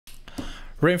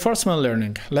Reinforcement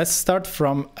learning. Let's start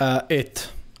from it.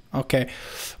 Okay,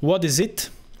 what is it?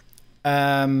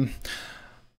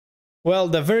 Well,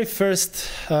 the very first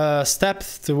step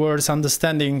towards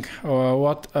understanding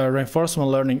what reinforcement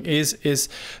learning is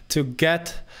to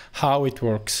get how it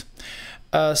works.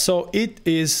 So it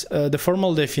is, the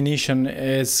formal definition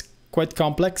is quite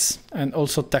complex and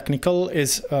also technical.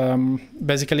 Is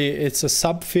basically it's a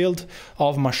subfield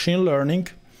of machine learning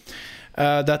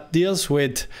that deals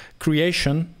with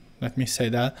creation, let me say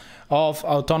that, of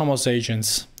autonomous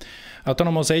agents.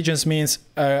 Autonomous agents means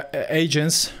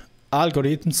agents,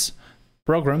 algorithms,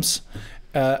 programs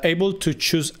able to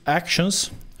choose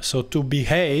actions, so to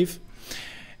behave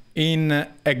in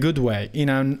a good way, in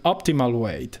an optimal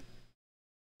way.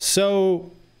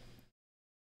 So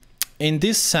in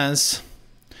this sense,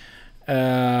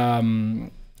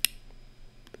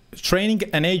 training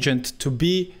an agent to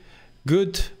be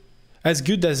as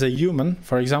good as a human,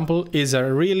 for example, is a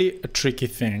really tricky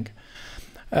thing.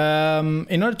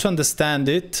 In order to understand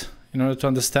it,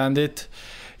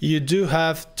 you do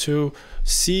have to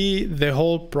see the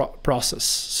whole process.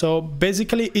 So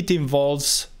basically it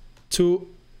involves two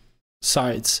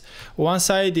sides. One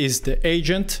side is the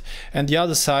agent and the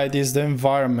other side is the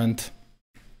environment.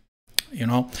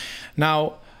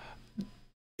 Now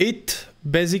it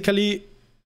basically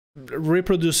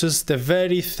reproduces the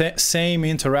very same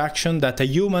interaction that a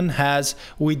human has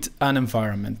with an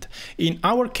environment. In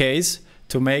our case,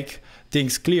 to make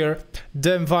things clear,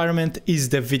 the environment is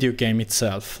the video game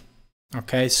itself.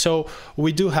 Okay, so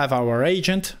we do have our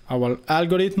agent, our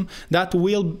algorithm, that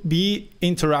will be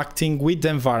interacting with the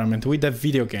environment, with the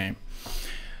video game.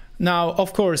 Now,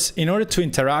 of course, in order to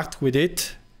interact with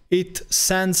it, it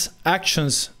sends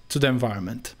actions to the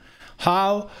environment.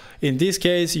 How? In this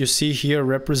case, you see here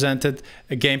represented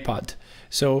a gamepad.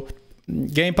 So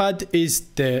gamepad is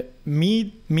the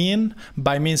mean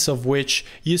by means of which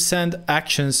you send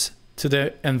actions to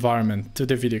the environment, to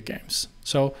the video games.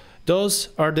 So those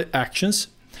are the actions.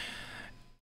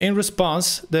 In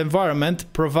response, the environment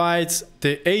provides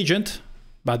the agent,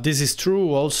 but this is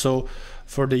true also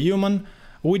for the human,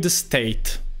 with the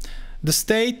state. The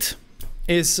state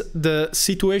is the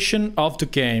situation of the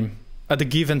game at a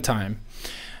given time.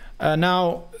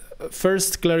 Now,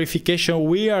 first clarification,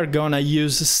 we are gonna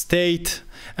use state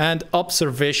and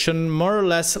observation more or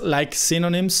less like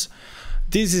synonyms.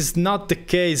 This is not the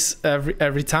case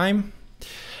every time.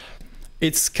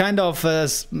 It's kind of a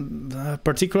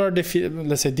particular,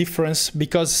 let's say, difference,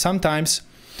 because sometimes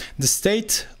the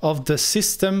state of the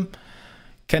system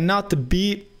cannot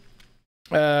be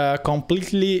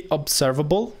completely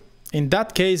observable. In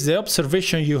that case, the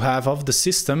observation you have of the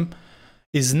system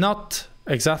is not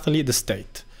exactly the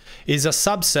state. It's a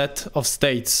subset of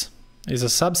states. It's a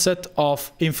subset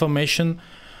of information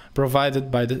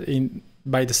provided by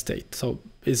the state. So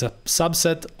it's a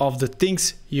subset of the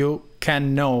things you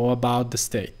can know about the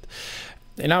state.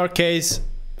 In our case,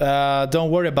 don't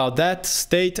worry about that.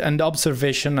 State and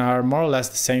observation are more or less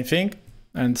the same thing.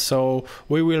 And so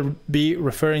we will be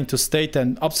referring to state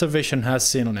and observation as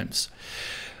synonyms.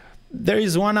 There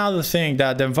is one other thing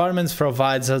that the environment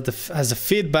provides as a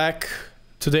feedback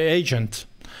to the agent.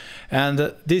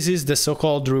 And this is the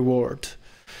so-called reward.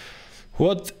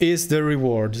 What is the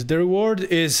reward? The reward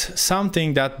is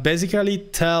something that basically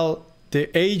tells the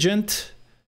agent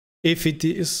if it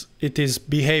is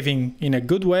behaving in a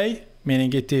good way,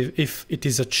 meaning if it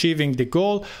is achieving the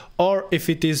goal, or if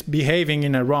it is behaving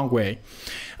in a wrong way.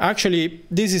 Actually,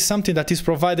 this is something that is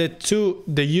provided to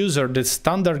the user, the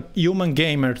standard human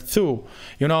gamer too.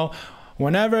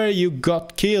 Whenever you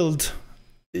got killed,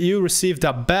 you received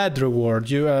a bad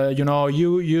reward.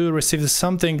 You received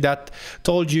something that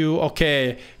told you,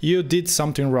 okay, you did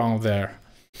something wrong there.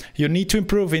 You need to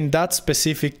improve in that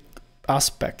specific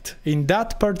aspect. In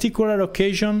that particular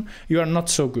occasion, you are not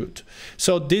so good.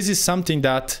 So this is something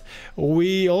that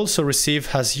we also receive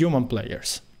as human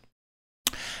players.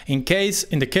 In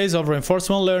the case of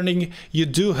reinforcement learning, you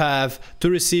do have to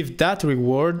receive that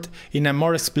reward in a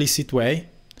more explicit way,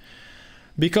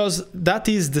 because that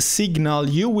is the signal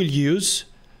you will use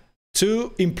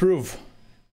to improve.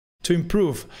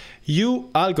 You,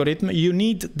 algorithm, you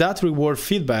need that reward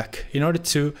feedback in order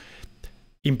to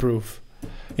improve,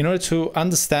 in order to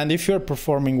understand if you're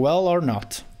performing well or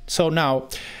not. So now,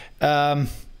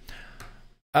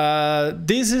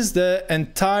 this is the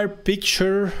entire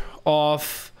picture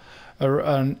of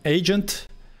an agent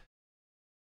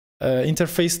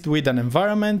interfaced with an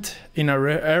environment in a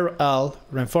RL,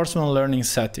 reinforcement learning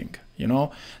setting.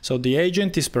 So the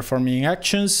agent is performing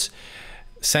actions,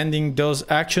 sending those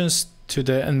actions to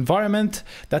the environment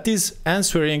that is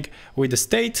answering with a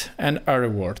state and a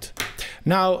reward.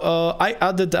 Now I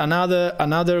added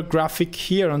another graphic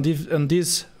here on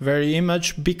this very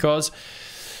image because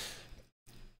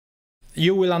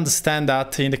you will understand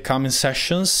that in the coming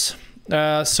sessions.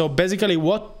 So basically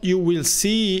what you will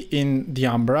see in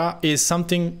DIAMBRA is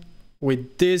something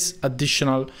with this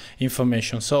additional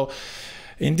information. So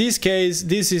in this case,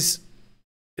 this is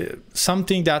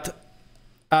something that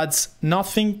adds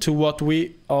nothing to what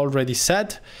we already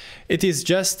said. It is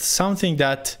just something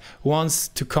that wants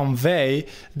to convey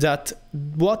that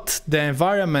what the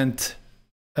environment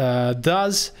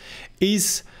does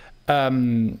is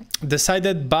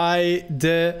decided by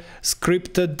the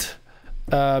scripted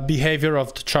behavior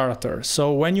of the character.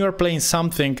 So when you are playing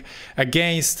something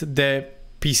against the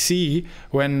PC,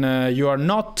 when you are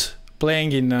not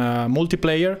playing in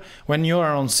multiplayer, when you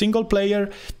are on single player,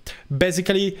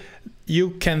 basically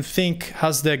you can think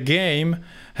as the game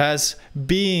as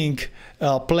being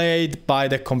played by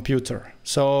the computer.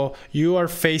 So you are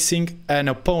facing an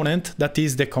opponent that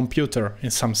is the computer in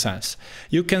some sense.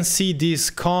 You can see this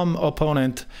COM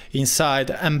opponent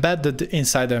embedded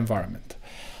inside the environment.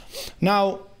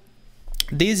 Now,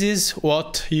 this is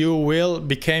what you will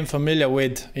become familiar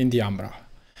with in DIAMBRA.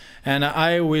 And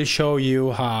I will show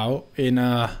you how in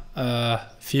a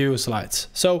few slides.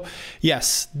 So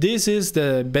yes, this is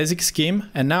the basic scheme.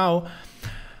 And now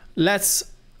let's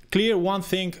clear one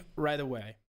thing right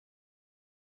away.